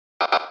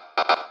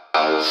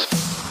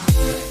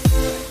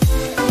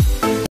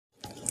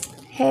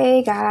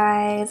Hey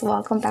guys,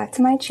 welcome back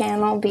to my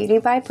channel, Beauty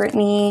by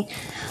Brittany.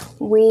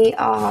 We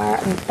are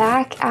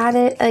back at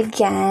it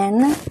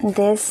again.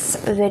 This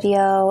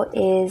video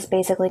is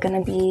basically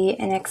going to be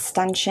an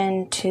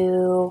extension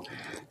to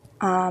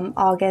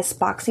August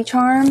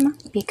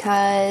BoxyCharm,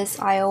 because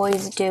I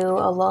always do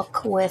a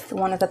look with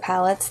one of the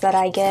palettes that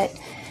I get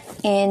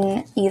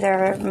in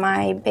either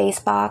my base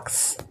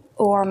box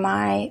or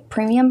my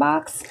premium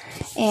box.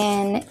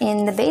 And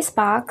in the base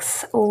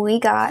box, we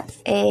got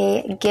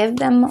a Give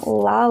Them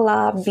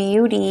LaLa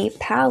Beauty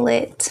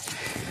palette,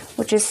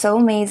 which is so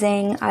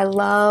amazing. I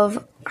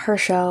love her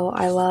show.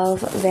 I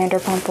love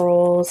Vanderpump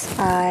Rules.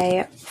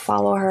 I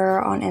follow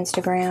her on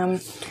Instagram.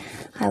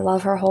 I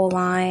love her whole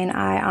line.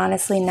 I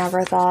honestly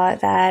never thought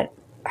that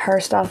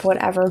her stuff would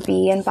ever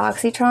be in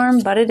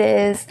BoxyCharm, but it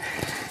is.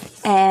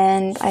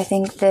 And I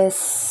think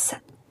this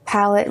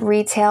palette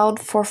retailed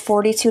for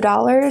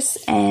 $42,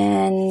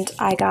 and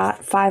I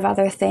got 5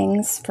 other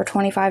things for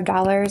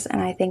 $25,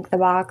 and I think the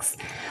box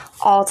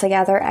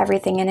altogether,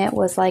 everything in it,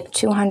 was like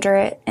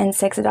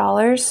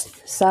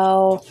 $206.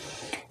 So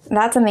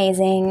that's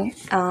amazing.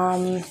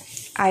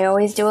 I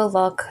always do a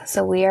look,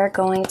 so we are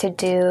going to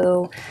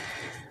do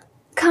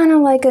kind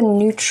of like a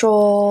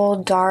neutral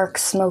dark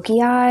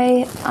smoky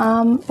eye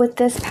with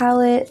this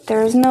palette.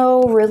 There's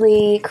no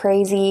really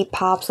crazy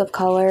pops of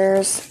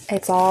colors.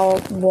 It's all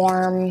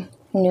warm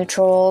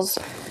neutrals.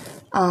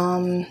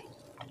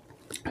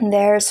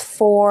 There's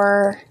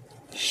 4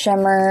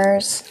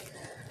 shimmers.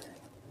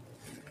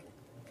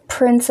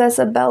 Princess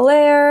of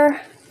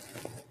Bel-Air,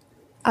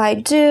 I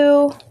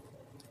Do,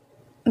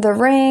 The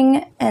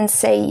Ring, and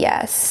Say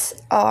Yes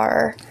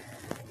are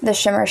the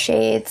shimmer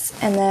shades,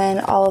 and then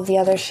all of the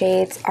other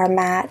shades are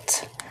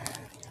matte.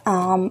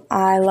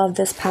 I love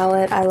this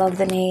palette. I love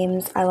the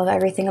names. I love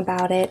everything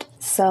about it.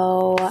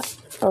 So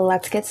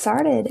let's get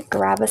started.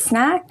 Grab a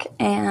snack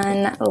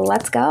and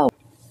let's go.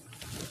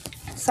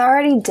 So I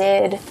already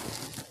did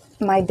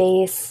my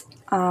base.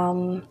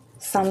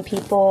 Some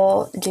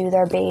people do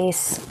their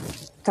base,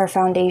 their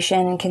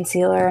foundation and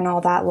concealer and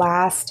all that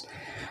last.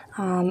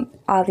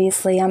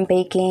 Obviously I'm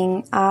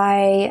baking.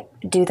 I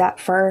do that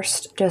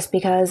first just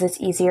because it's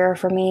easier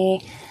for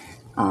me.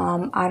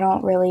 I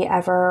don't really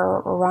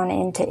ever run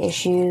into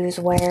issues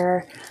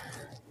where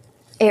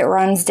it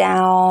runs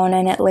down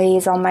and it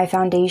lays on my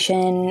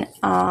foundation.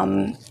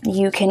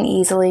 You can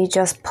easily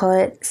just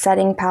put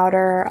setting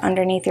powder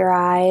underneath your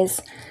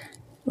eyes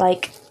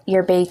like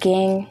you're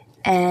baking,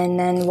 and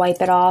then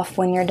wipe it off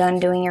when you're done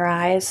doing your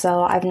eyes.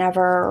 So I've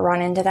never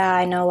run into that.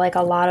 I know like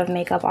a lot of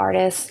makeup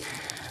artists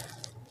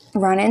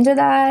run into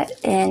that,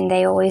 and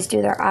they always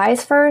do their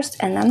eyes first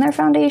and then their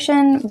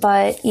foundation.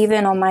 But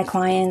even on my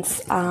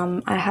clients,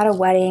 I had a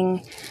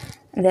wedding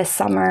this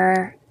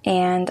summer,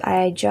 and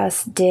I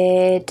just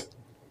did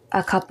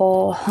a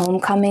couple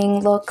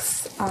homecoming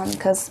looks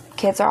because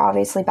kids are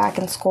obviously back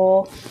in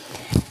school.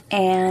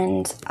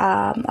 And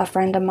a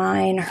friend of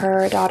mine,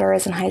 her daughter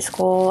is in high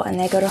school, and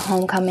they go to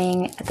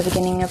homecoming at the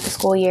beginning of the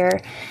school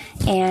year.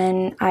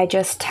 And I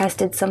just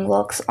tested some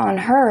looks on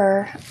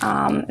her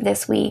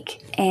this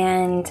week,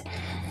 and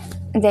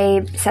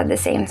they said the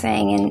same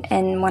thing.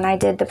 And when I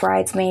did the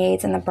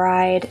bridesmaids and the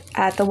bride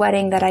at the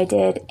wedding that I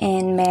did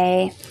in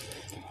May,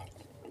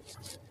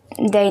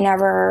 they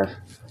never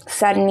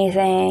said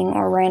anything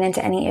or ran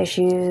into any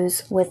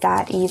issues with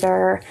that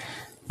either.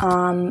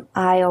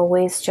 I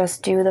always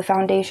just do the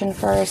foundation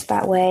first.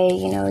 That way,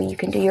 you know, you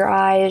can do your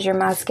eyes, your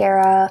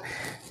mascara,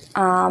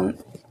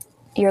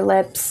 your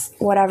lips,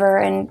 whatever,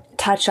 and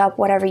touch up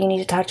whatever you need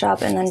to touch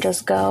up, and then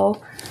just go.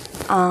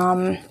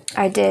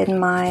 I did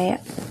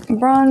my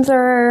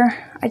bronzer.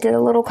 I did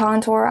a little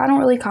contour. I don't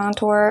really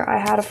contour. I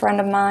had a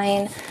friend of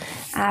mine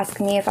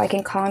ask me if I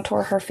can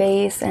contour her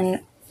face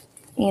and,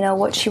 you know,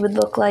 what she would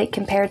look like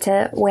compared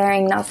to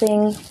wearing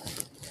nothing.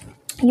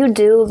 You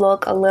do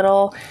look a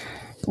little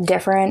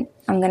different,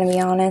 I'm gonna be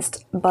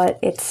honest, but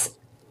it's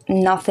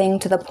nothing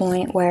to the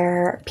point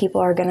where people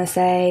are gonna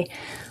say,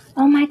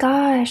 oh my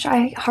gosh,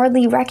 I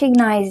hardly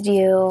recognized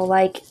you.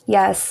 Like,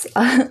 yes,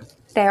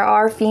 there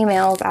are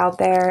females out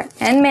there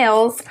and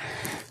males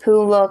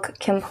who look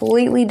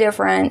completely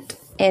different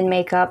in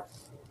makeup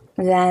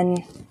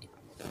than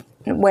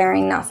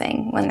wearing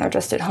nothing when they're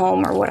just at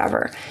home or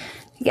whatever.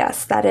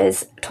 Yes, that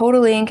is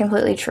totally and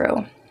completely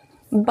true.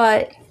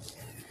 But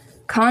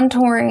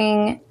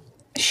contouring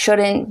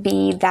shouldn't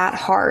be that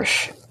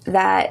harsh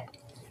that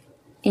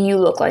you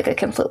look like a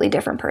completely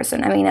different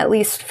person. I mean, at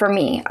least for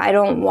me, I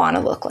don't want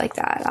to look like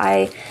that.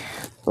 I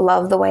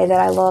love the way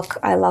that I look.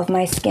 I love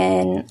my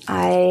skin.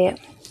 I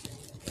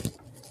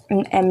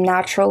am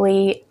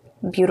naturally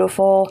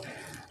beautiful.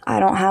 I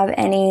don't have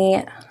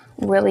any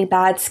really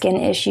bad skin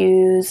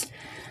issues.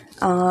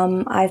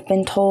 I've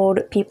been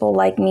told people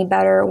like me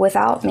better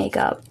without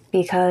makeup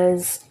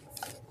because,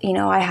 you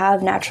know, I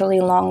have naturally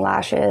long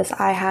lashes.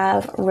 I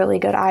have really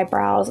good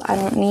eyebrows. I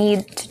don't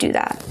need to do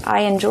that.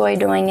 I enjoy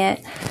doing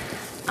it.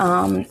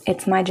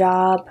 It's my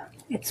job.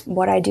 It's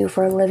what I do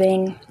for a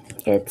living.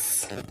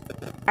 It's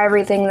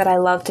everything that I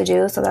love to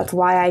do, so that's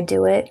why I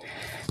do it.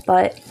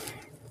 But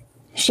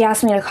she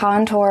asked me to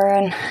contour,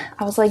 and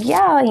I was like,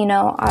 yeah, you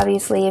know,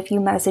 obviously if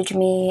you message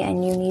me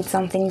and you need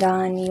something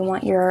done, you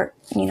want your,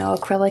 you know,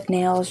 acrylic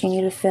nails, you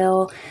need to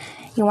fill,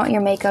 you want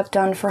your makeup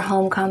done for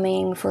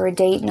homecoming, for a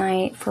date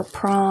night, for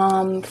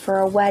prom, for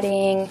a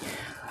wedding,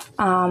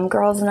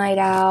 girls' night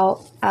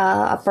out,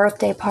 a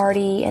birthday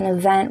party, an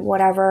event,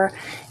 whatever.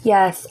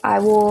 Yes, I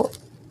will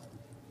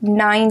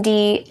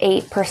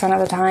 98% of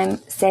the time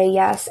say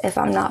yes if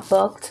I'm not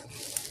booked.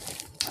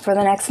 For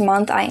the next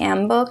month, I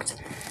am booked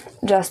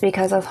just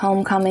because of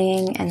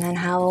homecoming and then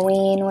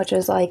Halloween, which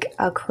is like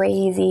a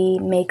crazy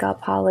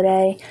makeup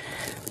holiday.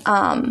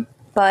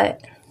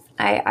 But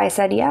I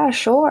said, yeah,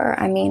 sure.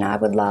 I mean, I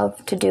would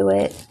love to do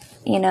it,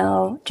 you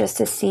know, just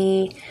to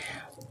see,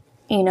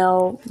 you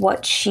know,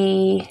 what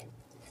she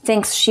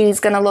thinks she's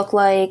going to look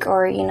like,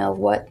 or, you know,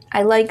 what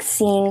I like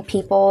seeing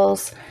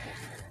people's,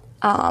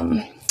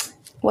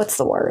 what's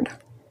the word?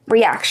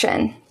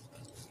 Reaction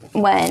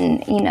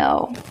when, you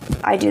know,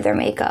 I do their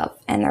makeup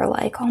and they're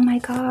like, oh my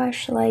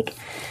gosh, like,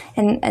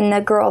 and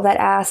the girl that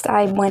asked,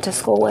 I went to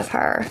school with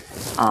her.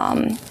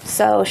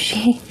 So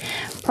she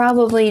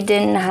probably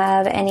didn't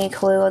have any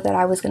clue that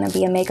I was going to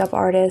be a makeup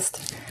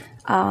artist.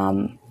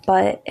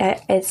 But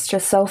it's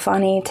just so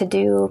funny to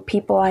do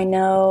people I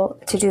know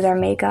to do their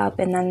makeup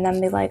and then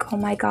them be like, oh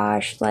my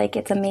gosh, like,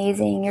 it's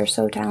amazing. You're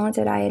so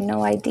talented. I had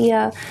no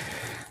idea.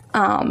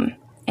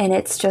 And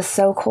it's just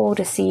so cool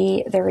to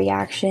see the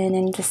reaction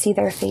and to see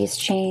their face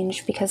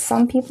change, because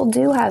some people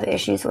do have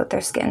issues with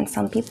their skin.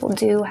 Some people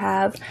do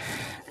have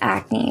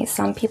acne.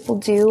 Some people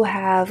do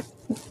have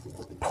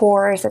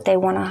pores that they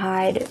want to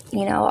hide.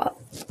 You know,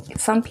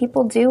 some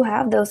people do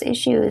have those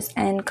issues,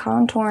 and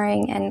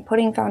contouring and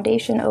putting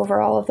foundation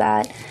over all of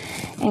that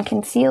and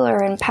concealer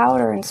and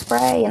powder and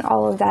spray and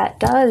all of that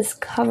does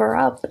cover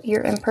up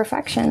your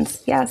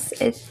imperfections. Yes,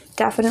 it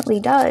definitely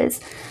does.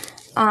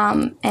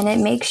 And it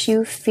makes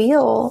you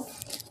feel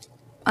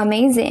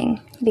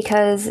amazing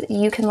because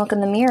you can look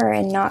in the mirror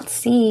and not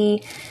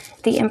see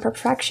the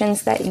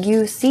imperfections that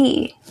you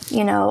see.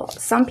 You know,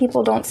 some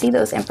people don't see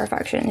those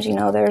imperfections. You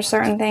know, there are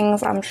certain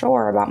things I'm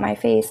sure about my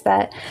face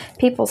that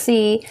people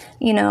see,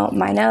 you know,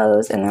 my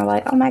nose, and they're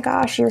like, oh my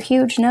gosh, your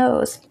huge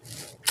nose.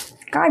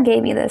 God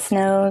gave me this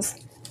nose.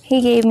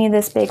 He gave me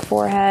this big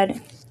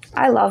forehead.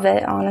 I love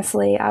it,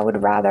 honestly. I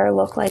would rather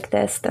look like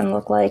this than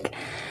look like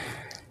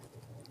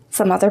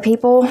some other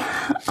people.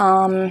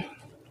 I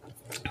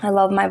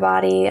love my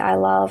body. I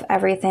love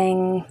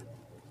everything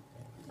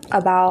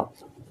about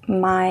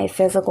my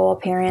physical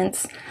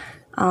appearance.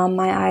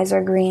 My eyes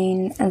are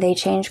green and they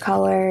change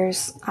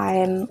colors.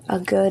 I'm a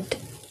good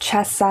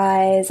chest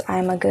size.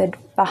 I'm a good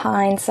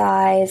behind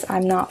size.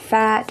 I'm not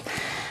fat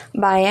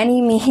by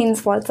any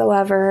means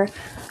whatsoever.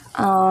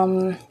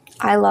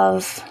 I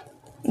love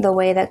the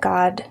way that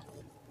God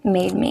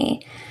made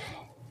me.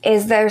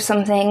 Is there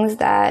some things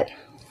that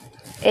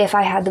if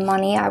I had the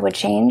money, I would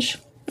change?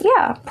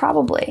 Yeah,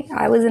 probably.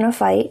 I was in a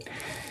fight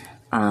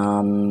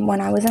when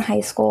I was in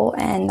high school,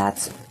 and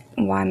that's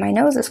why my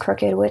nose is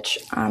crooked, which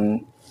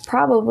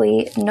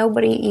probably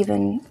nobody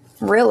even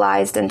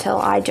realized until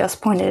I just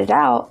pointed it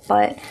out.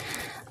 But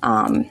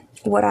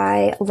would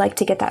I like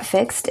to get that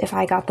fixed if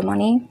I got the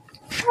money?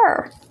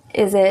 Sure.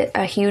 Is it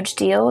a huge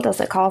deal? Does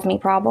it cause me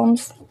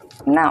problems?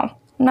 No,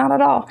 not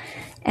at all.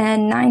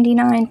 And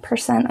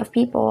 99% of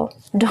people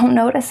don't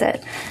notice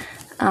it.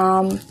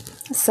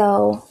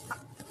 So,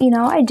 you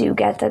know, I do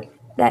get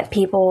that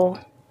people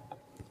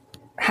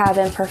have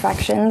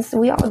imperfections.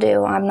 We all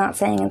do. I'm not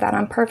saying that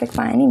I'm perfect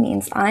by any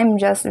means. I'm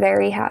just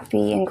very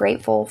happy and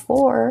grateful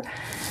for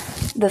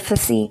the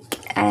physique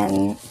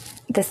and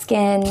the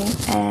skin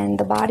and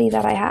the body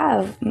that I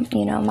have.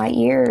 You know, my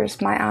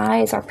ears, my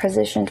eyes are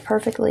positioned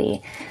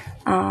perfectly.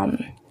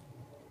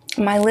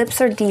 My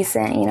lips are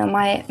decent. You know,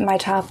 my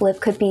top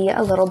lip could be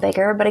a little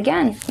bigger, but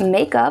again,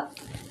 makeup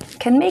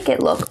can make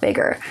it look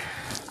bigger.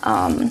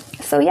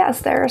 So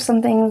yes, there are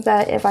some things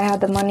that if I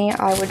had the money,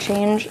 I would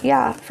change.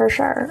 Yeah, for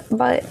sure.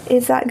 But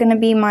is that going to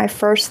be my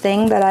first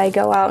thing that I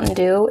go out and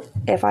do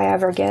if I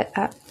ever get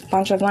a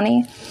bunch of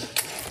money?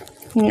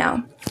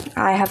 No.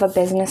 I have a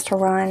business to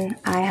run.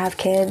 I have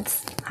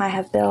kids. I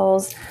have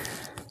bills.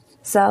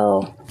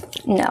 So,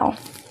 no.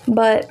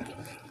 But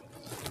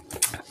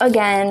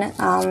again,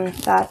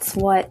 that's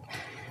what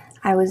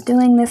I was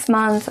doing this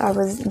month. I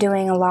was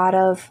doing a lot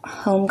of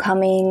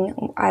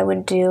homecoming. I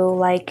would do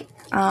like,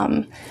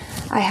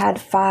 I had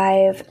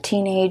 5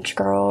 teenage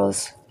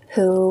girls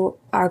who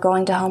are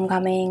going to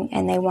homecoming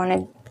and they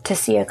wanted to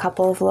see a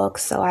couple of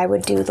looks. So I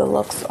would do the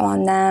looks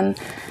on them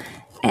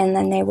and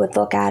then they would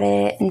look at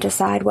it and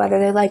decide whether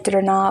they liked it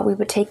or not. We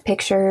would take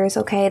pictures.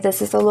 Okay,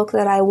 this is the look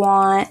that I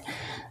want.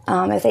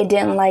 If they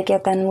didn't like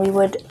it, then we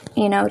would,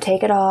 you know,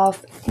 take it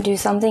off, do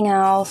something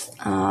else.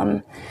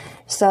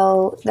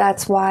 So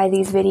that's why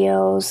these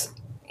videos,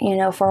 you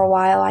know, for a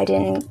while I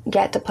didn't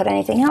get to put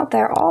anything out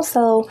there.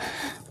 Also,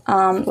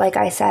 like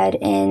I said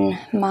in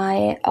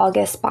my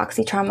August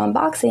BoxyCharm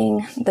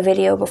unboxing, the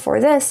video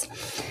before this,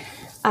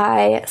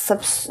 I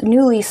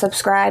newly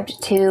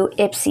subscribed to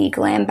Ipsy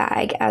Glam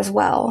Bag as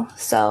well.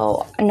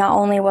 So not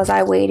only was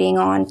I waiting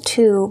on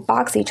 2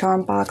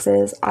 BoxyCharm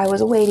boxes, I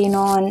was waiting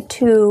on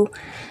 2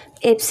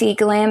 Ipsy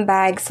Glam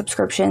Bag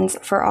subscriptions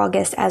for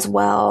August as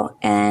well,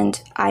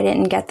 and I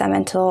didn't get them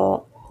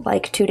until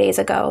like 2 days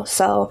ago.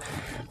 So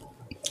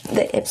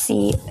the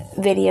Ipsy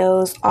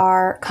videos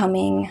are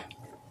coming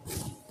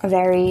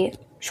very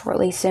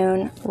shortly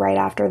soon, right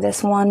after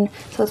this one.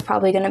 So it's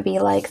probably going to be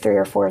like 3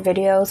 or 4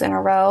 videos in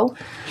a row.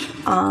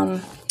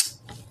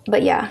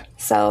 But yeah,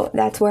 so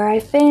that's where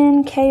I've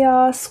been.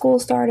 Chaos, school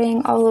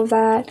starting, all of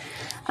that.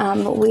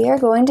 But we are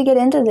going to get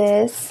into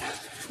this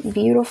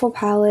beautiful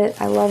palette.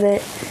 I love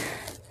it.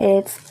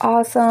 It's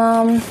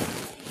awesome.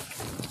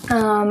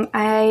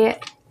 I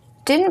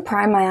didn't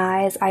prime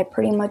my eyes. I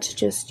pretty much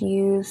just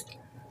used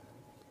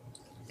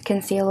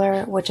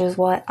concealer, which is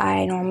what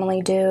I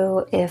normally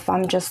do if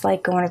I'm just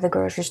like going to the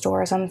grocery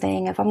store or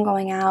something. If I'm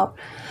going out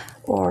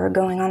or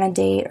going on a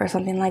date or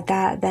something like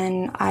that,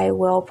 then I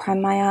will prime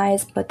my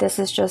eyes. But this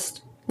is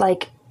just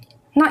like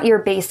not your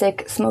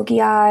basic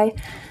smoky eye.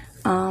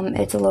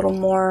 It's a little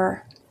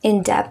more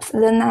in-depth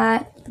than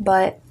that,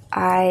 but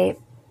I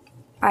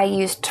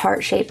use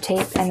Tarte Shape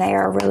Tape, and they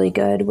are really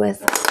good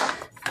with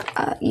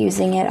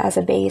using it as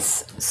a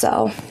base.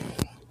 So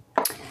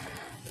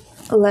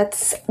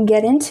let's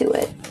get into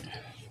it.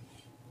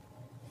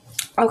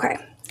 Okay,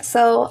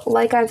 so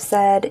like I've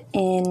said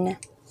in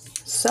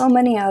so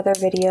many other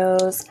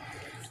videos,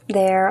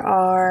 there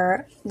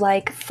are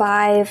like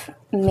 5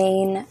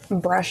 main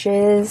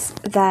brushes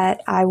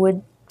that I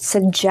would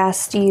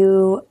suggest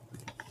you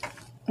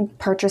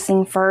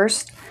purchasing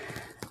first.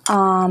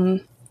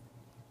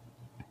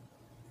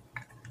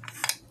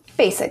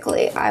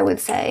 Basically, I would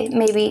say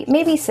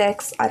maybe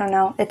 6. I don't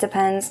know. It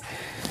depends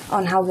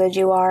on how good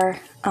you are.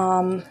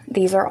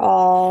 These are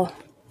all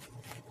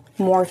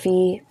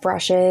Morphe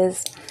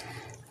brushes.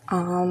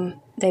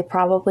 They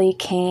probably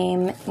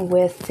came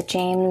with the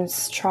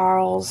James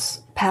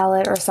Charles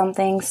palette or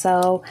something.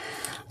 So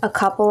a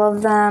couple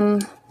of them,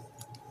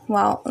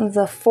 well,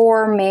 the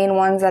 4 main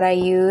ones that I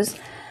use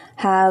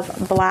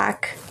have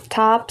black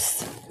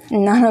tops.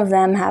 None of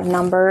them have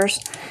numbers.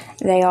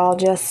 They all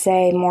just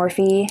say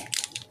Morphe.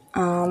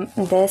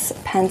 This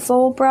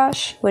pencil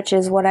brush, which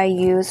is what I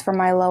use for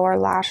my lower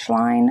lash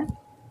line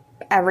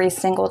every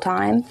single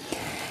time,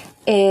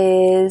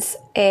 is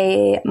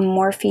a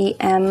Morphe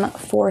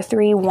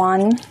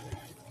M431.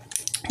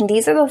 And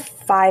these are the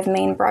 5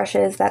 main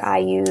brushes that I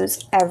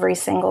use every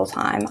single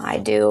time I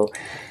do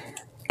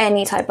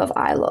any type of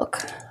eye look.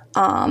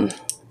 The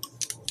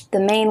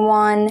main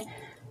one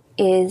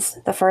is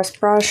the first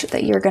brush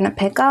that you're going to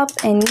pick up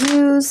and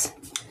use,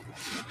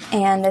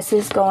 and this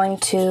is going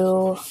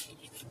to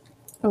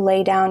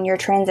lay down your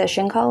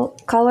transition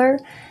color.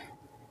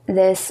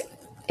 This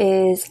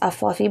is a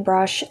fluffy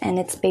brush, and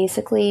it's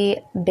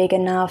basically big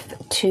enough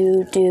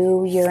to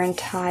do your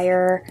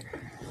entire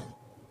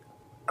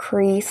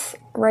crease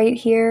right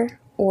here,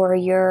 or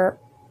your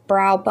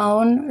brow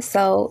bone.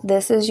 So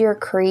this is your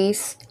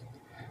crease.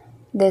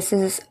 This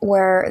is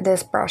where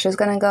this brush is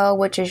going to go,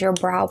 which is your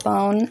brow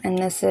bone, and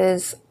this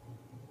is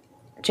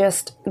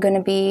just going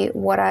to be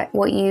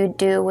what you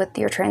do with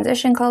your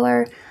transition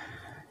color.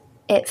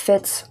 It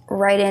fits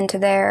right into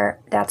there.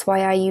 That's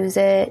why I use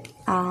it.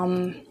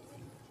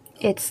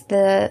 It's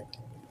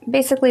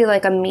basically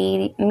like a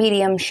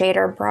medium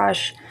shader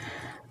brush.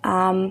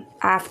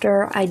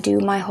 After I do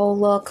my whole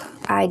look,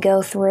 I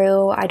go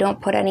through. I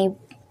don't put any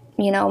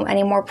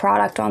more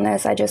product on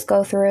this. I just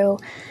go through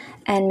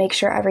and make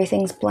sure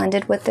everything's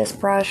blended with this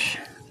brush.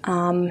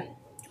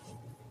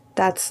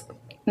 That's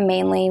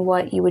mainly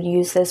what you would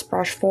use this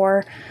brush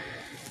for.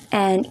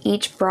 And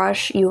each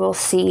brush, you will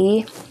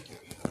see,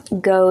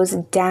 goes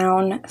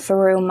down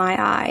through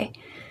my eye.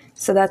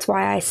 So that's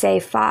why I say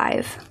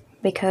 5,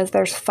 because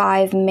there's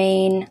 5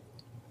 main,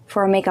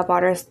 for a makeup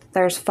artist,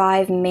 there's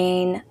 5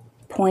 main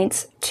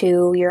points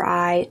to your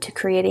eye to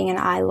creating an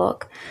eye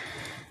look.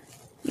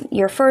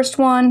 Your first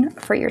one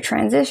for your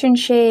transition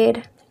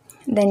shade,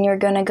 then you're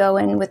going to go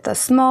in with the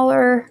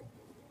smaller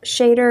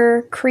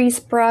shader crease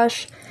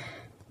brush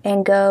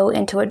and go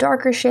into a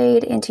darker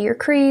shade into your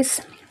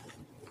crease.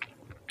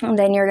 And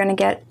then you're going to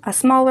get a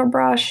smaller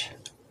brush,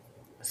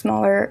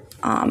 smaller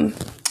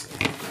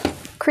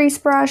crease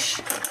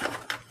brush.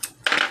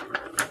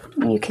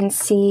 You can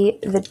see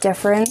the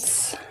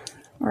difference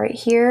right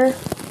here.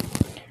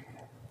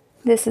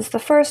 This is the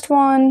first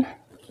one.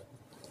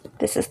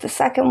 This is the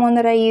second one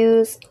that I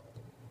use.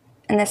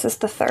 And this is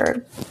the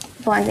third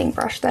blending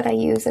brush that I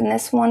use. And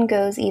this one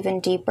goes even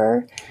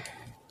deeper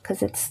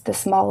because it's the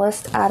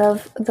smallest out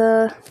of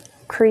the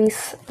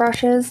crease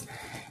brushes.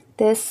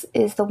 This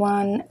is the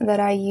one that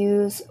I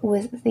use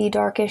with the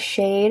darkest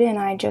shade, and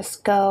I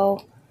just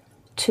go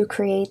to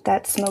create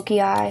that smoky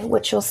eye,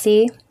 which you'll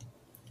see.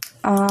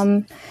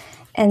 And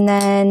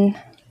then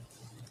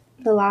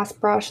the last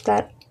brush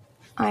that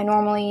I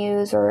normally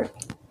use, or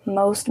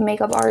most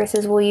makeup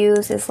artists will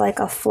use, is like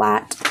a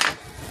flat,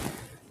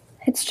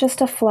 it's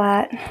just a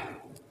flat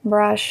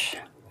brush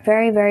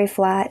very, very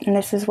flat, and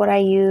this is what I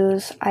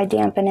use. I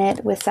dampen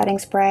it with setting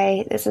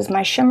spray. This is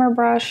my shimmer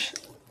brush.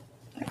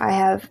 I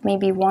have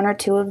maybe 1 or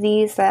 2 of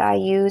these that I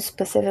use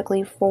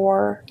specifically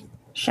for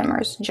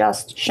shimmers,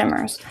 just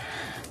shimmers.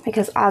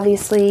 Because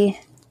obviously,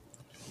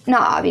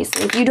 not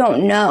obviously, if you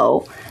don't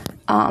know,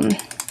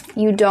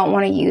 you don't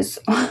want to use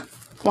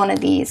one of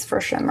these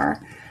for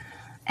shimmer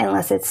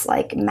unless it's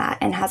like matte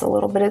and has a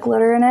little bit of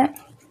glitter in it.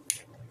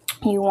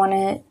 You want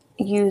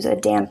to use a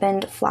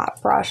dampened flat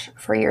brush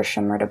for your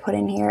shimmer to put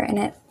in here, and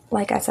it,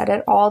 like I said,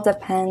 it all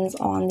depends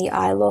on the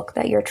eye look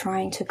that you're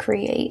trying to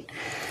create.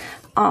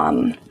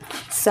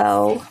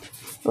 So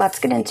let's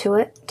get into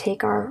it.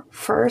 Take our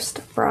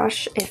first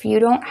brush. If you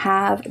don't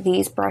have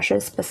these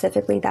brushes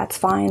specifically, that's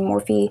fine.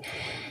 Morphe,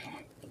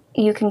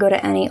 you can go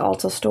to any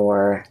Ulta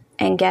store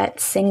and get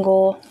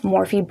single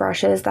Morphe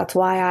brushes. That's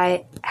why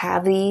I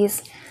have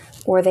these,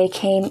 or they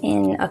came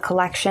in a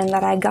collection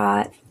that I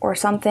got or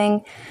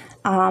something.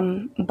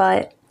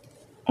 But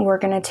we're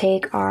gonna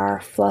take our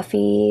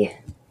fluffy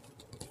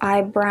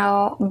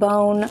eyebrow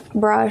bone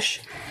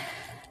brush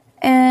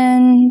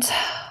and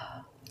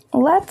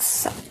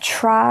let's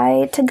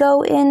try to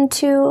go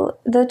into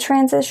the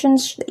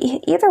transitions.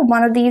 Either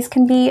one of these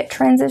can be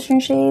transition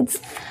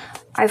shades.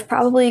 I've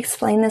probably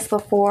explained this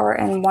before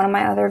in one of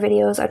my other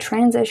videos. A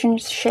transition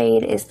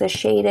shade is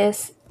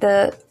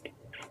the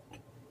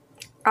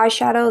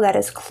eyeshadow that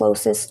is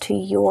closest to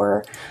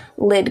your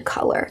lid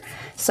color.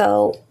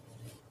 So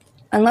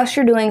unless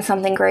you're doing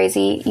something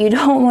crazy, you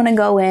don't want to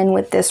go in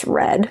with this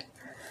red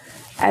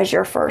as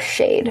your first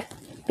shade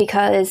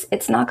because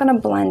it's not going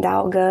to blend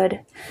out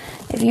good.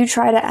 If you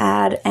try to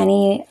add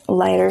any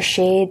lighter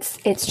shades,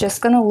 it's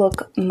just going to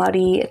look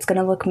muddy. It's going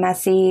to look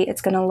messy.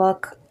 It's going to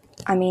look,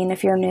 I mean,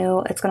 if you're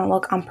new, it's going to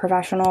look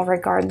unprofessional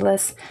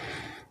regardless.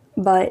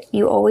 But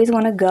you always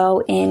want to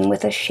go in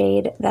with a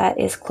shade that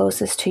is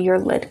closest to your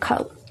lid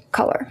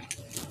color.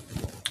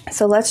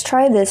 So let's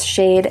try this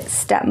shade,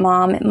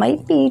 Stepmom. It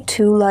might be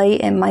too light.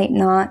 It might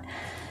not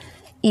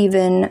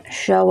even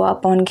show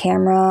up on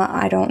camera.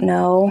 I don't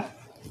know.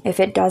 If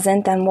it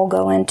doesn't, then we'll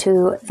go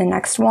into the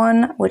next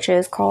one, which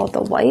is called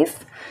The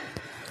Wife.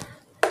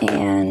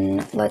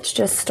 And let's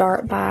just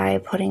start by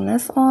putting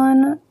this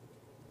on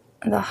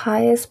the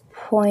highest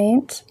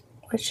point,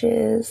 which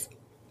is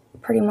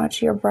pretty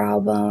much your brow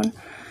bone.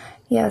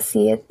 Yeah,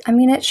 see it? I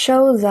mean, it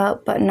shows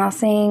up, but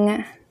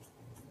nothing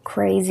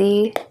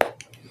crazy.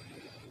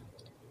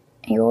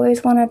 You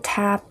always want to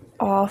tap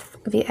off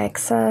the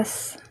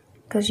excess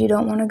because you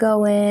don't want to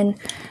go in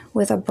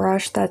with a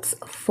brush that's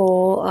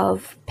full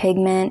of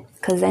pigment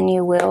because then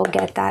you will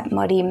get that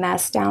muddy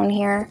mess down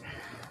here.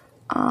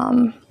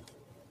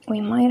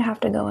 We might have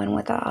to go in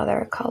with the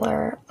other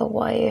color, The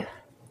Wife.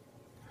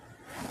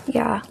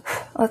 Yeah,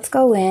 let's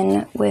go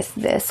in with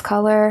this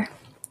color,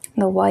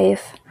 The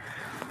Wife.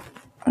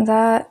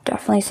 That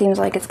definitely seems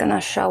like it's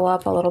gonna show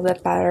up a little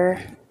bit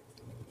better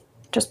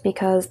just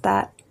because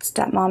that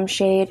Stepmom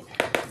shade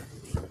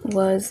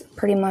was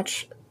pretty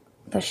much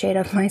the shade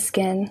of my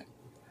skin.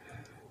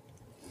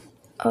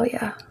 Oh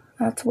yeah,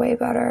 that's way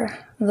better.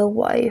 The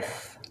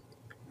Wife.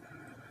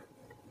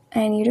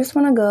 And you just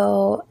want to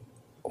go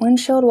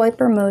windshield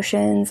wiper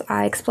motions.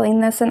 I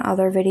explained this in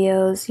other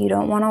videos. You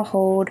don't want to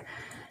hold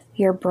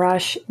your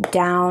brush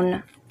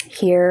down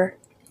here.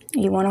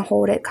 You want to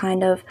hold it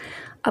kind of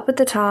up at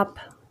the top,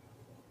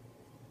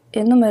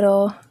 in the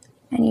middle,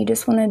 and you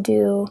just want to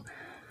do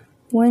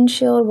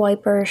windshield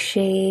wiper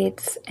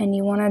shades, and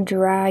you want to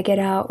drag it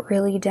out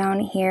really down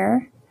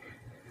here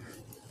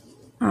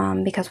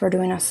because we're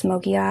doing a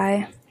smoky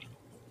eye,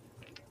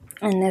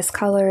 and this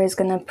color is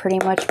going to pretty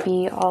much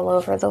be all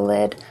over the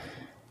lid.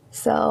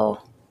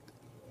 So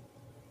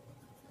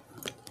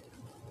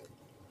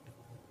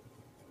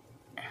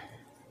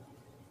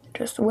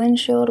just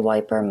windshield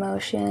wiper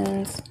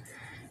motions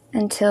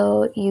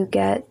until you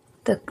get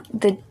the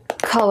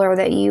color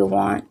that you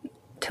want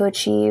to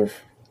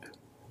achieve,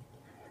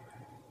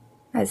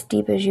 as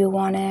deep as you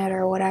want it,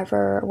 or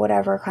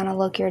whatever kind of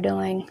look you're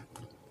doing.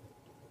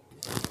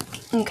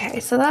 Okay,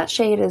 so that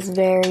shade is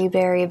very,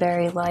 very,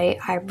 very light.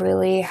 I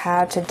really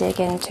had to dig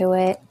into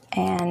it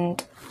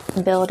and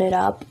build it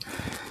up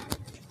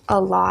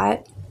a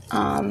lot,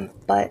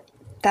 but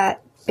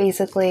that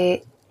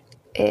basically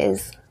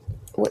is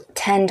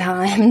 10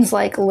 times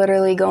like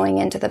literally going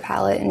into the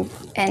palette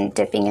and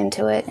dipping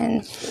into it.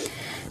 And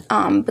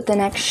but the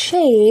next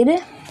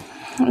shade,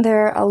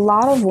 there are a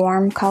lot of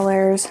warm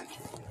colors.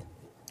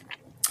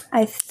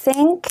 I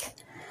think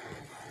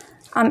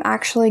I'm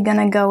actually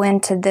gonna go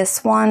into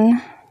this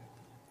one,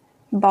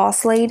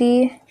 Boss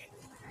Lady,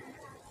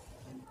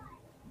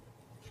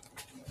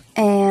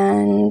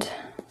 and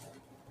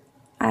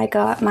I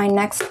got my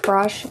next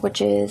brush,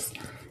 which is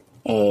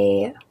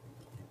a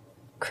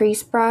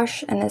crease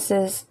brush, and this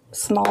is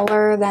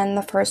smaller than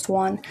the first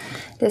one.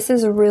 This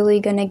is really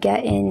gonna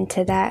get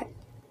into that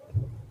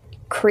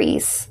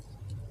crease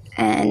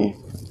and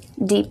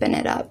deepen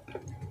it up.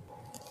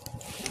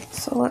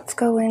 So let's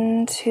go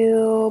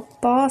into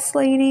Boss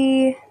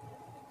Lady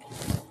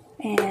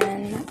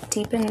and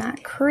deepen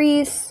that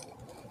crease.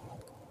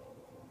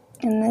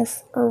 And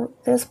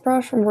this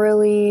brush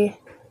really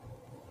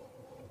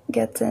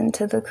gets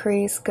into the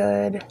crease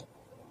good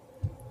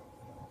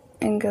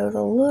and goes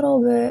a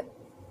little bit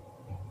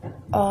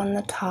on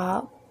the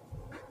top,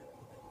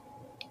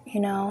 you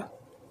know,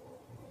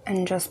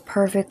 and just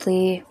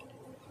perfectly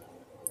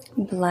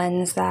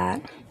blends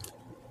that.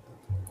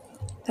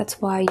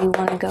 That's why you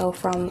want to go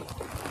from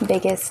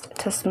biggest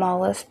to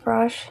smallest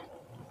brush.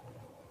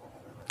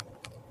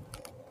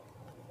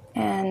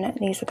 And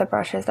these are the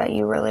brushes that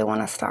you really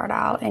want to start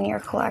out in your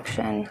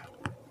collection.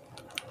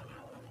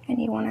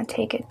 And you want to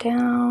take it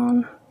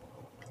down.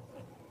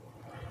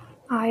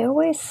 I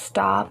always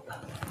stop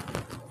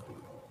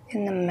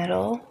in the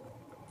middle,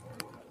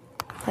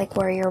 like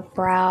where your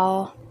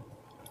brow,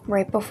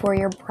 right before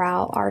your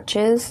brow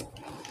arches,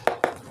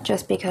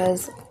 just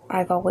because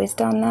I've always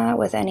done that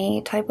with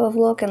any type of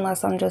look,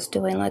 unless I'm just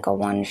doing like a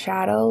one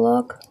shadow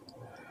look.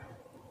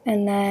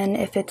 And then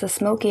if it's a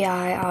smoky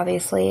eye,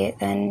 obviously,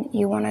 then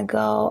you want to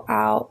go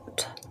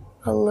out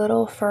a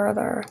little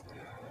further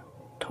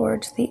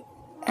towards the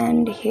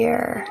end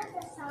here.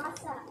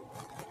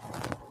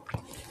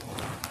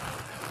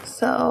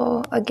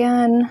 So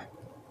again,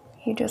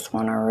 you just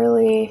want to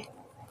really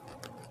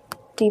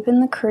deepen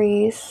the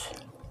crease.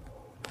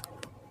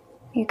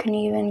 You can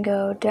even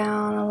go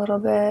down a little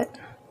bit.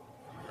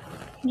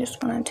 You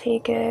just want to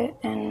take it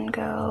and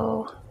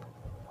go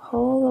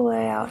all the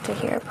way out to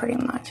here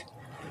pretty much.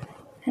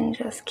 And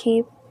just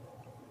keep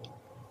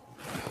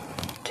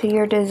to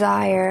your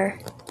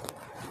desire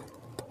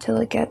till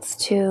it gets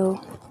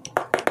to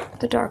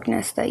the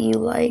darkness that you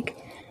like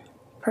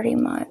pretty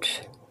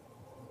much.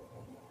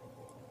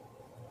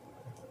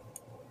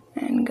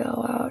 And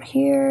go out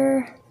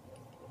here.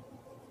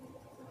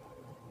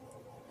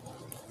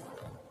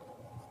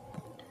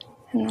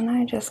 And then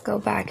I just go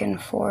back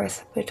and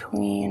forth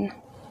between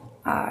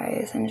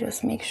eyes and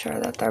just make sure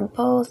that they're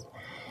both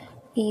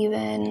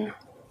even.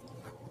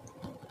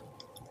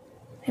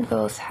 They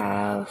both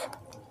have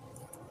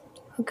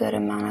a good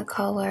amount of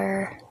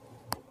color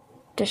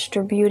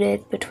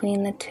distributed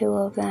between the two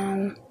of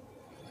them.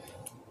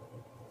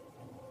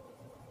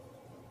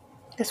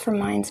 This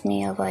reminds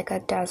me of like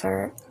a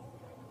desert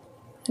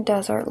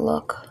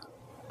look.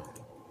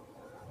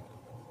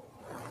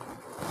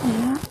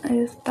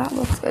 And that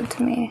looks good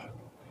to me.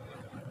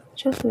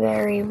 Just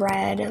very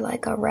red,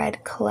 like a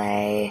red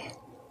clay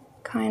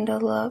kind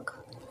of look.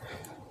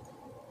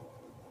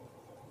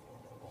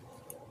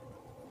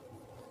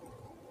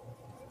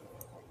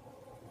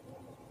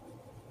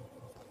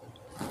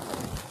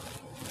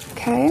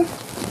 Okay,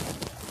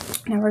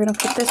 now we're going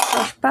to put this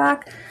brush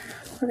back.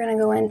 We're going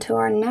to go into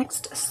our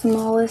next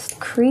smallest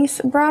crease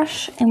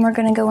brush, and we're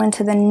going to go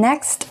into the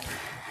next,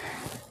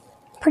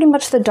 pretty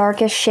much the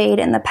darkest shade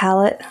in the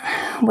palette,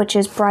 which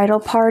is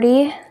Bridal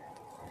Party.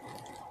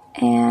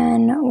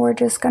 And we're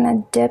just going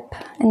to dip,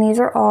 and these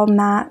are all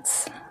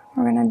mattes.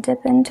 We're going to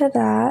dip into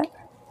that.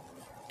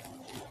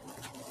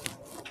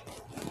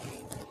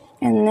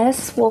 And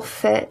this will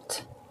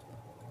fit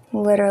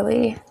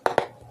literally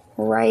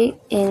right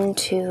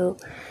into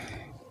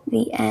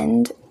the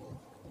end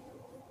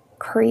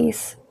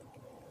crease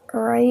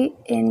right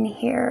in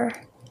here,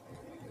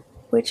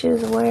 which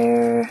is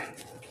where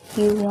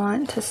you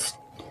want to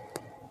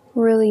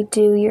really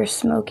do your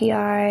smoky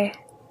eye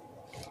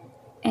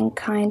and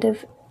kind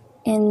of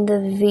in the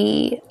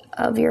V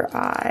of your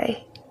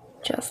eye.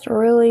 Just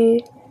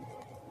really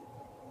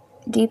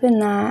deepen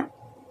that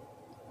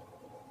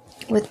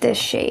with this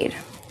shade.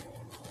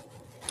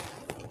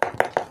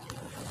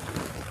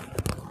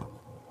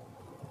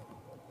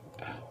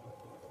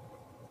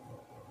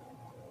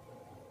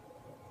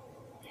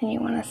 And you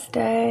want to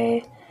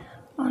stay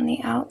on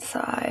the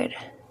outside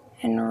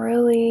and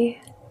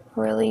really,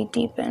 really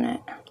deepen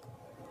it.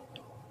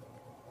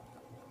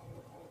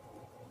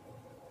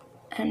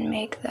 And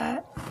make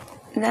that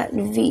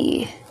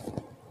V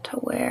to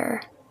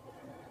where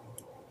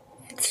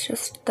it's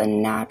just the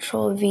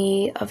natural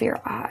V of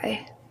your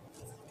eye.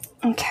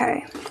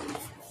 Okay,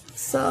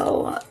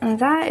 so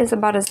that is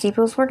about as deep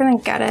as we're gonna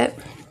get it.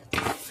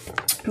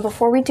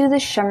 Before we do the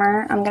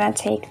shimmer, I'm gonna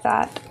take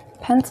that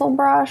pencil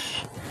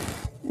brush,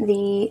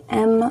 the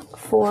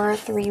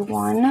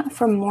M431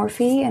 from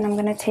Morphe, and I'm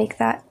gonna take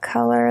that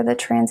color, the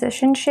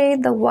transition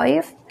shade, the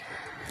wife,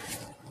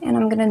 and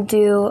I'm gonna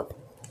do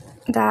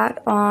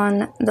that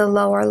on the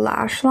lower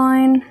lash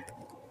line,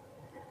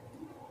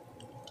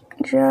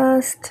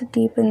 just to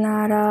deepen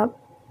that up,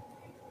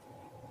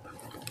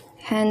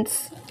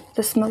 hence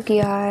the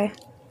smoky eye.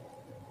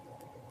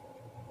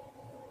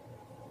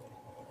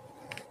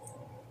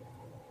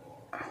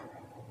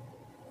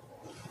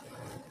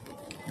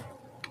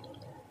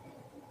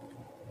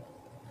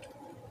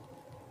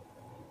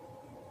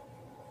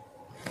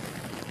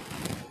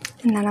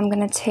 And then I'm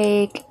going to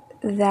take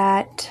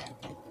that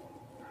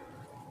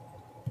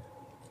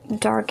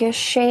darkest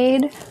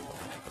shade,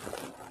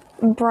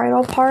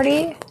 Bridal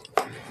Party,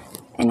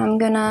 and I'm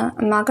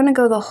not gonna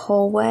go the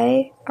whole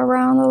way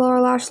around the lower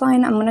lash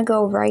line. I'm gonna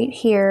go right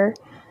here.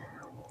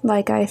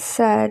 Like I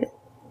said,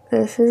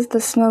 this is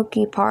the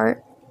smoky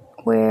part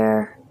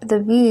where the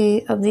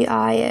V of the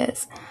eye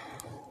is.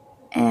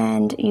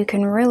 And you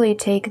can really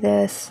take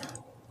this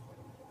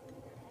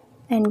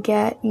and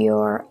get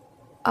your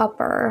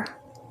upper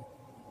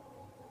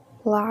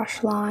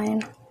lash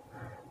line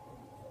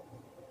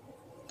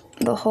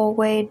the whole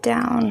way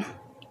down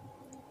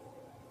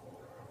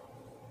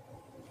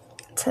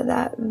to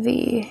that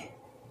V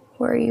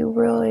where you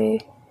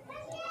really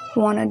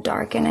want to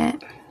darken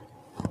it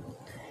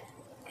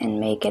and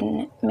make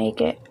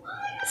it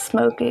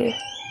smoky.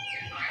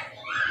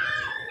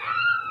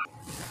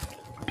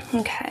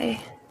 Okay,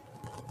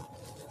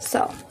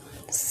 so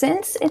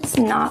since it's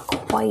not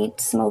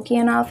quite smoky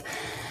enough,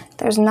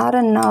 there's not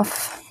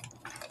enough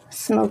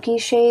smoky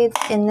shades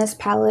in this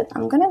palette,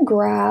 I'm gonna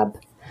grab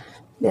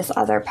this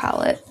other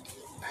palette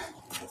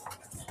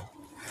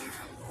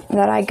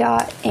that I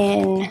got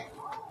in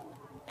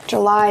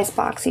July's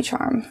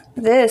BoxyCharm.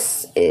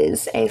 This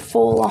is a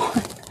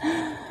full-on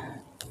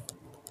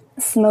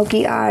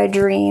smoky eye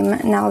dream.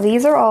 Now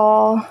these are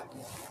all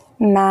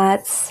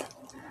mattes,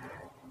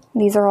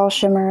 these are all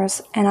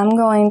shimmers, and I'm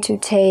going to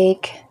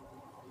take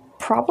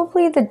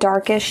probably the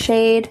darkest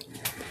shade,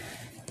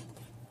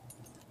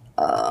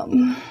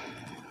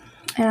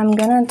 and I'm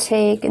gonna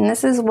take, and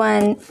this is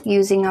when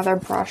using other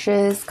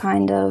brushes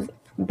kind of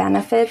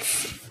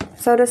benefits,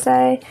 so to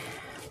say.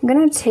 I'm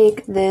gonna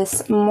take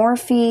this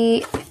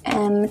Morphe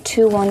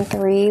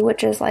M213,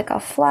 which is like a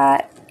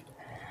flat,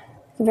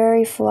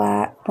 very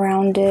flat,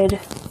 rounded,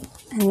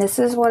 and this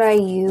is what I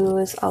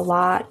use a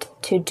lot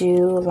to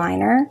do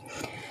liner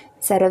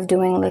instead of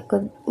doing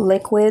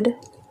liquid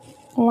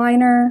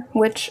liner,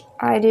 which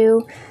I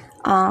do.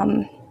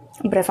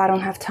 But if I don't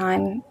have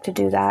time to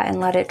do that and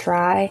let it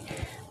dry,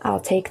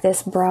 I'll take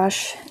this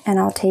brush and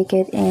I'll take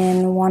it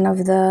in one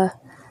of the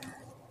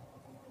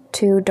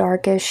two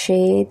darkest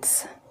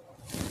shades,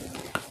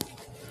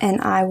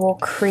 and I will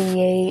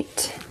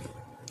create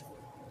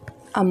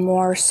a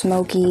more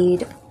smoked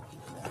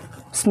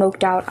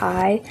out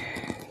eye,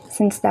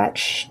 since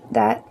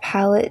that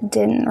palette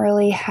didn't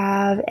really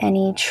have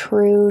any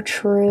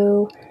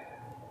true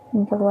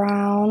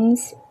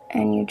browns.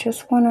 And you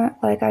just want to,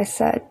 like I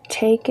said,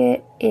 take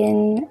it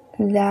in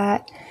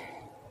that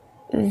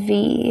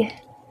V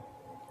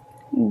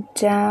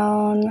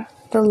down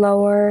the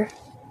lower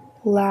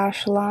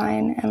lash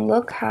line, and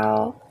look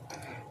how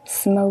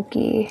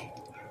smoky.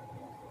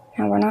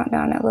 Now we're not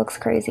done, it looks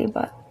crazy,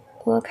 but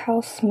look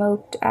how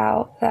smoked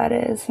out that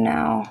is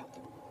now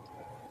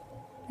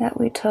that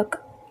we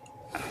took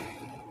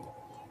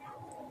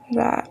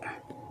that.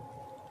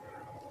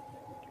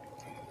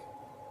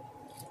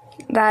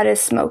 That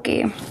is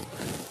smoky.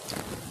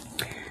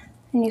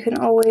 And you can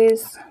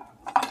always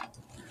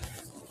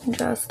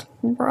just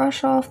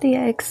brush off the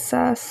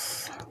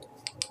excess.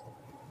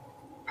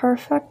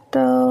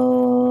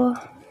 Perfecto.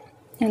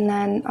 And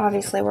then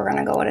obviously we're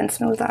gonna go ahead and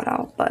smooth that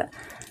out, but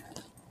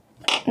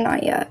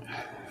not yet.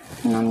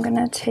 And I'm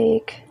gonna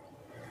take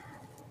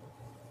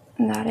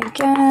that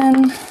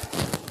again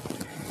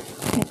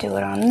and do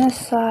it on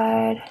this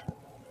side.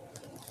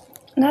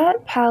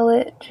 That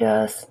palette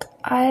just,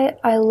 I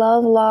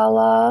love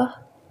LaLa.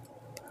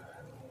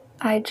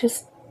 I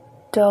just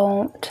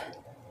don't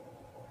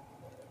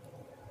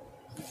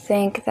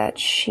think that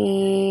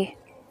she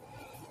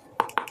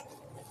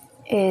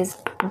is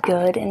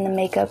good in the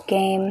makeup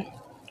game.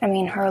 I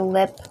mean, her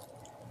lip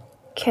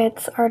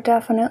kits are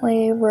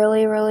definitely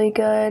really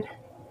good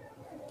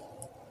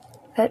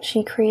that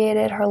she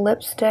created. Her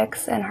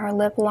lipsticks and her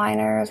lip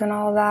liners and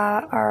all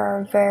that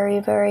are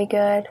very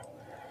good.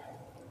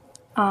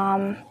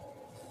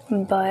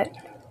 But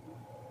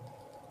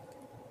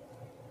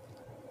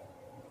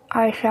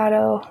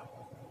eyeshadow,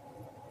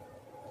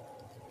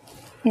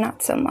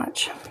 not so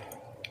much.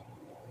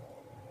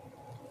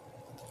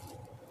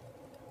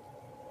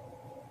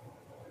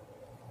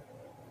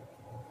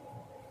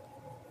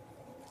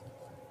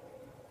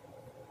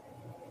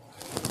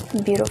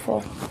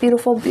 Beautiful,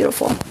 beautiful,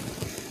 beautiful.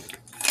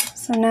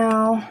 So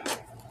now,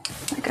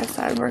 like I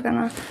said, we're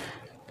gonna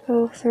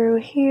go through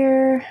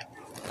here,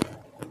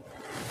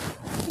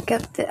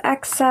 get the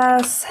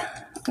excess,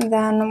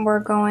 then we're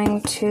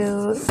going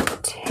to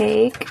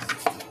take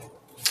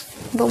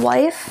the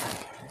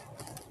Wife,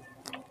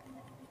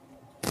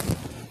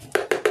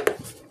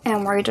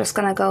 and we're just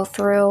gonna go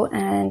through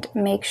and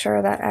make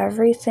sure that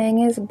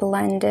everything is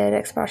blended,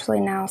 especially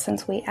now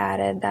since we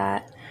added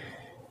that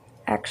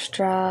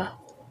extra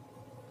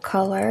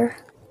color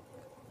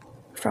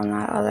from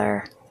that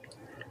other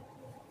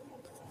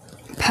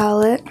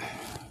palette.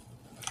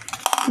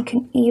 You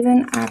can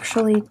even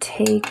actually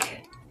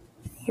take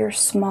your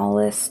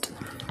smallest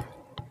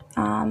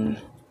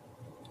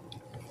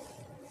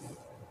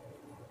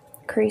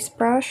crease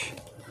brush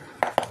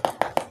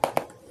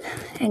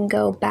and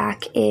go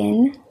back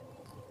in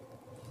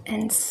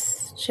and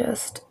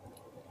just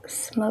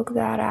smoke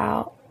that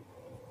out.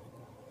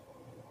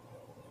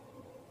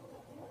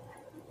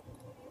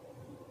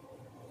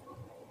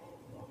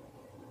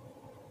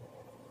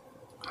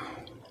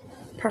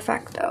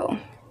 Perfecto.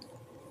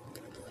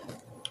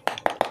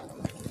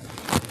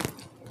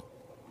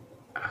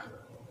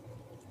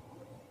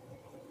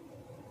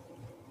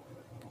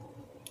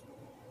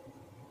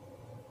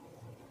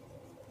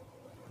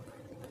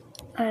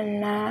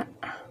 And that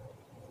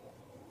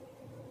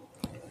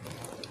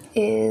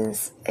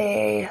is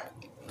a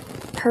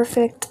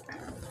perfect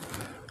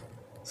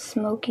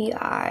smoky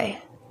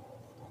eye.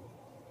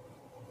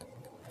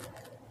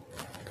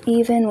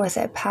 Even with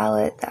a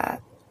palette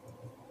that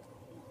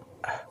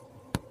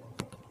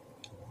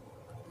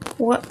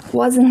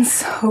wasn't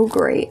so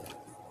great.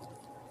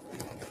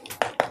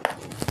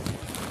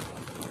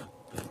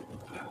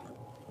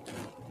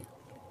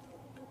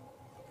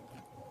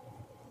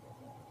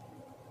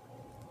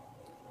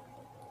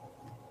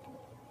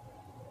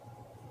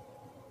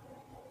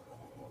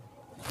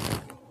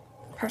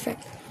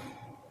 Perfect.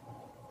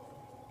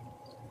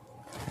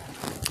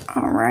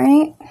 All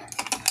right.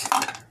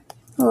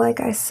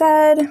 Like I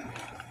said,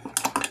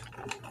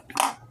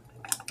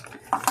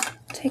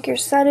 take your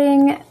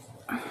setting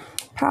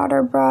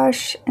powder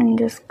brush and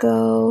just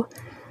go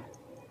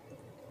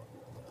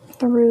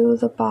through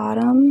the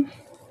bottom.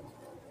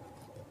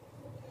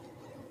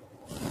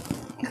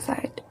 Because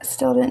I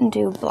still didn't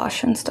do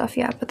blush and stuff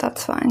yet, but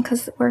that's fine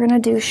because we're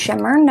going to do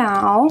shimmer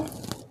now.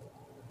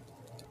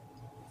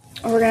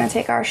 We're going to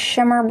take our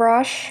shimmer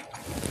brush,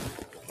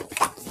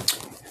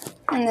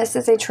 and this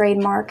is a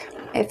trademark.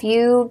 If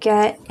you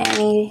get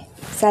any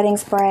setting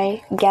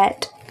spray,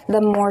 get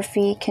the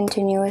Morphe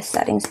Continuous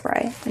Setting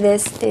Spray.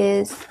 This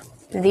is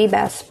the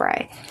best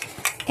spray.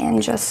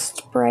 And just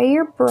spray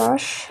your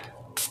brush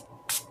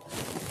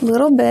a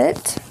little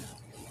bit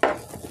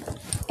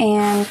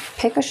and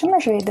pick a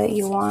shimmer shade that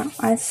you want.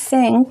 I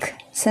think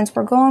since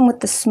we're going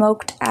with the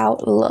smoked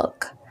out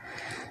look,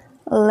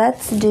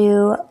 let's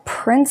do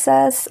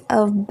Princess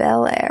of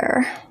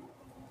Bel-Air.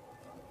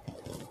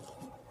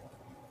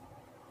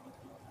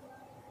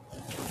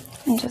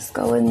 And just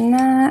go with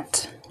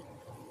that.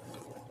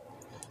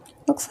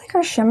 Looks like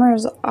her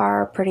shimmers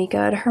are pretty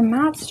good. Her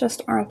mattes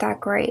just aren't that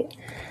great.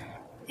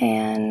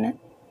 And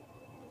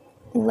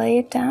lay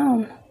it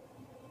down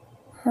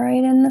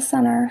right in the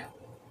center.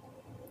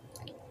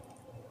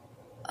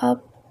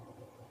 Up.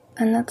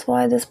 And that's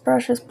why this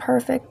brush is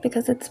perfect,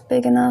 because it's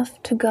big enough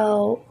to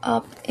go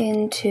up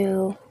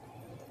into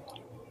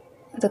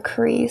the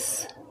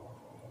crease.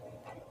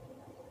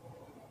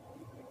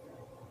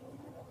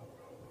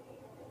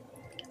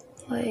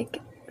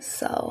 Like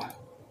so.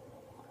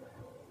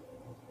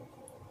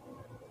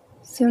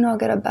 Soon I'll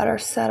get a better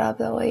setup,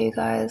 that way you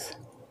guys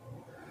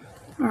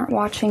aren't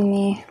watching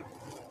me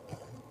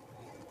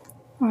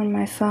on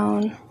my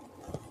phone.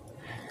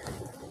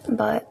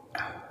 But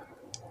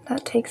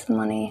that takes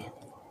money.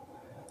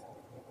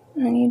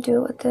 And then you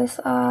do it with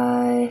this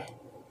eye.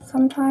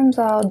 Sometimes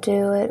I'll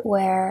do it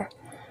where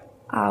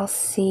I'll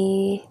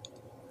see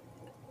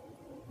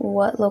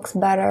what looks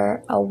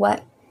better, a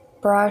wet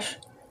brush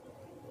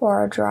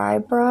or a dry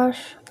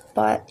brush,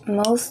 but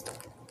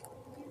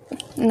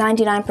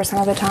 99%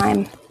 of the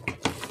time,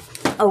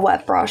 a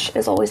wet brush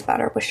is always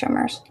better with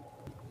shimmers.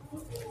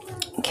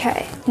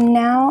 Okay,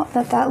 now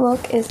that that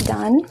look is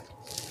done,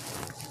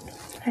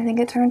 I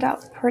think it turned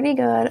out pretty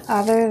good,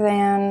 other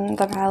than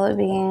the palette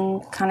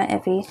being kind of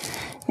iffy.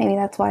 Maybe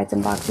that's why it's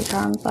in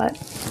BoxyCharm, but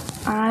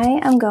I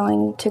am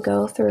going to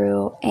go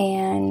through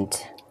and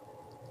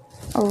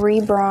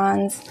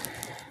rebronze,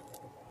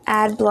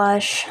 add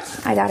blush.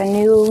 I got a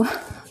new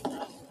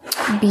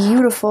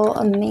beautiful,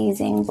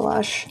 amazing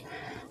blush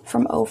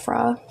from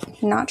Ofra,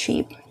 not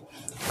cheap,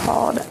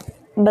 called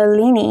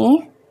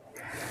Bellini.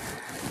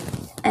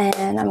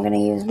 And I'm going to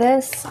use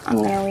this. I'm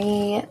going to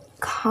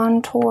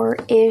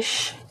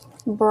re-contour-ish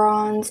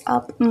bronze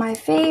up my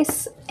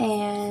face,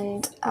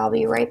 and I'll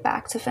be right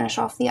back to finish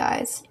off the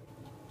eyes.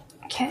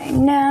 Okay,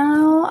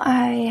 now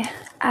I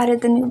added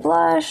the new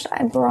blush.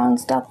 I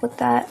bronzed up with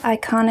that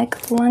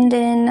iconic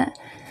London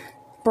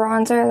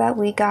bronzer that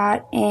we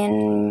got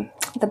in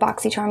the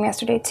BoxyCharm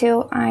yesterday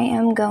too. I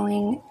am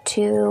going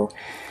to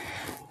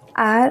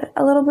add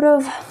a little bit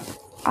of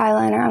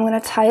eyeliner. I'm going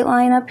to tight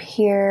line up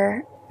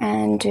here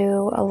and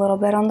do a little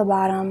bit on the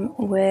bottom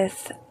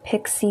with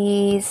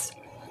Pixie's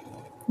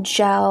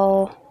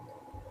gel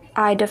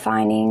eye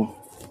defining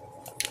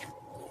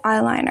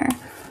eyeliner.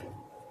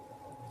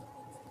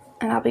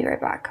 And I'll be right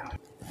back.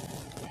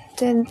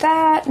 Did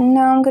that.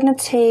 Now I'm going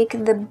to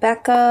take the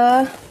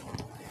Becca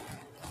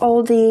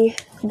oldie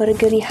but a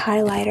goodie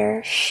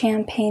highlighter,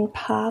 Champagne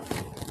Pop,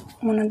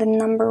 one of the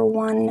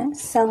 #1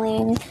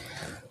 selling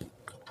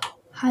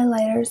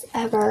highlighters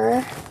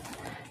ever.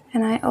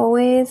 And I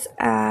always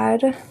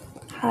add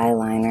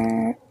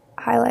highlighter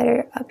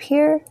up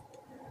here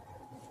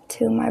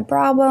to my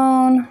brow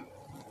bone.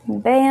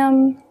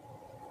 Bam,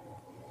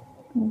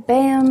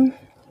 bam.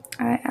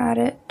 I add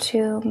it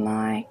to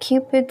my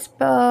Cupid's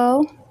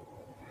bow,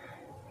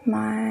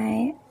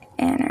 my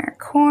inner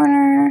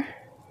corner,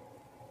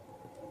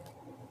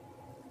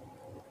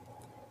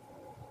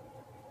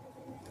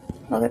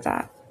 look at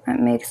that. It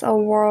makes a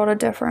world of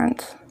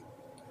difference.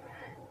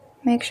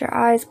 Makes your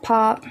eyes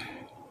pop.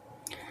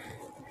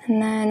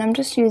 And then I'm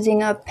just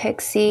using a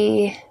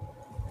Pixie,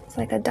 it's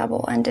like a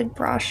double-ended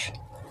brush.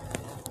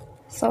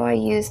 So I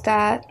use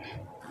that.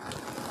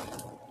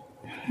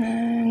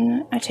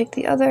 And I take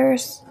the other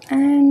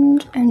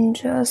end and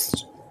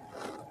just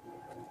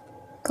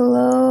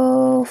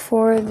Glow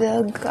for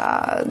the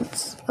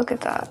gods. Look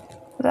at that.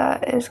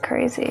 That is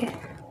crazy.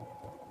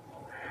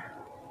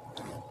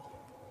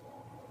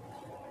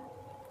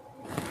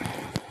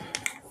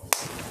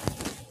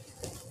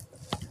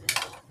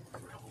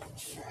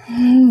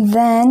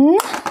 Then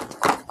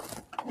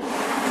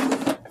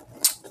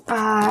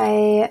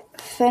I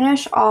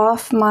finish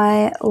off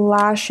my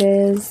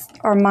lashes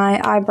or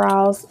my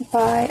eyebrows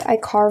by I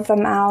carve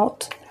them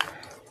out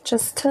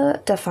just to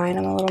define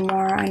them a little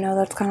more. I know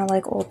that's kind of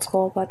like old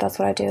school, but that's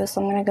what I do. So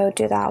I'm going to go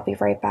do that. I'll be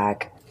right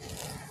back.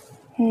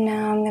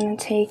 Now I'm going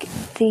to take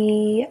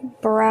the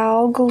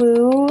brow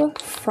glue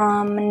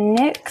from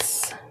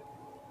NYX.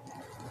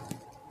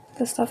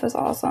 This stuff is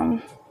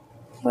awesome.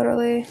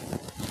 Literally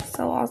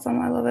so awesome.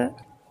 I love it.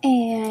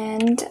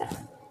 And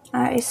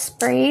I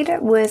sprayed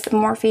with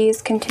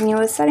Morphe's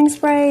Continuous Setting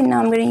Spray. Now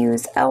I'm going to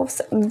use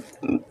e.l.f.'s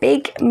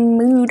Big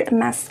Mood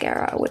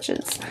Mascara, which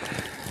is,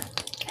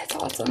 it's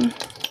awesome.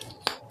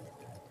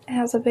 It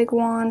has a big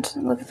wand.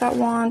 Look at that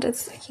wand.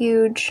 It's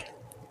huge.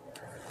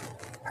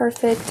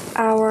 Perfect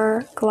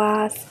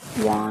hourglass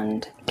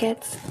wand.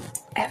 Gets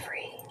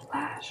every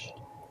lash.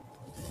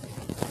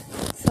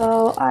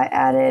 So I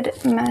added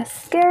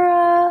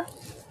mascara,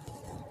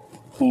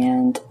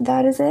 and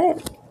that is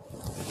it.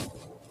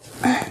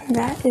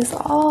 That is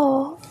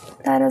all.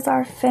 That is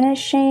our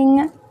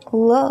finishing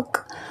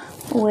look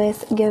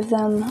with Give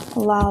Them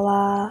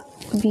LaLa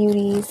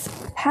Beauty's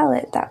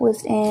palette that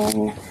was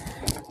in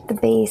the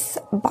base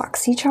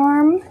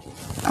BoxyCharm.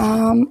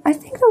 I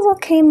think the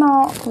look came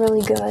out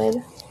really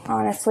good,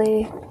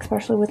 honestly,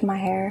 especially with my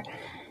hair.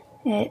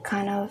 It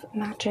kind of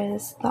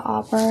matches the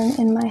auburn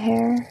in my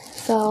hair.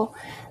 So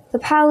the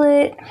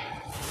palette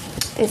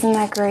isn't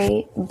that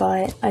great,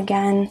 but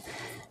again,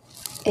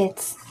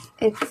 it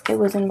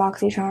was in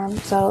BoxyCharm,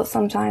 so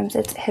sometimes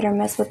it's hit or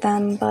miss with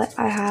them, but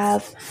I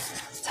have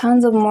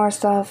tons of more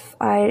stuff.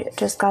 I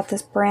just got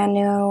this brand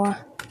new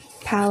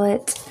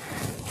palette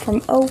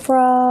from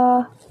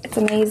Oprah. It's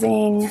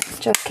amazing.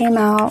 Just came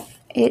out.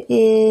 It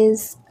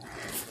is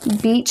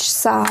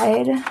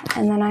beachside,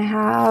 and then I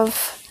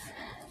have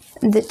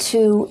the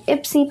two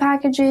Ipsy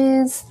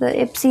packages, the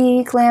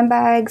Ipsy glam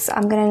bags.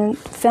 I'm gonna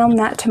film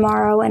that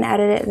tomorrow and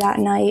edit it that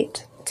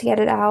night to get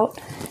it out.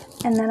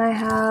 And then I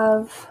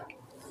have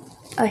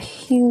a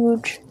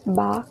huge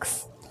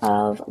box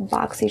of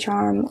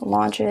BoxyCharm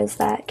launches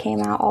that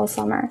came out all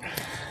summer.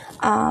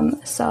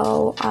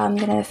 So I'm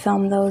gonna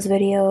film those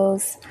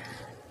videos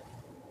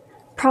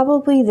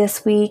probably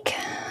this week,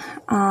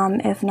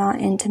 if not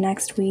into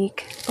next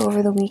week,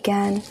 over the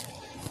weekend,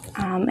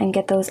 and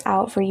get those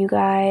out for you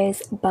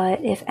guys.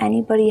 But if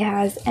anybody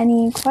has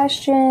any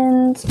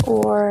questions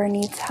or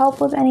needs help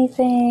with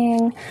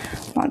anything,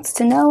 wants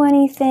to know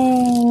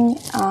anything,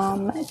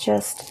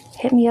 just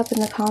hit me up in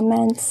the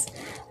comments,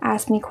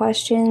 ask me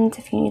questions.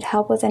 If you need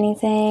help with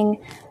anything,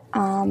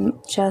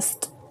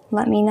 just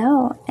let me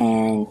know.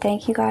 And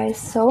thank you guys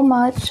so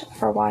much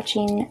for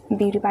watching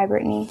Beauty by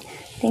Brittany.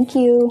 Thank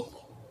you.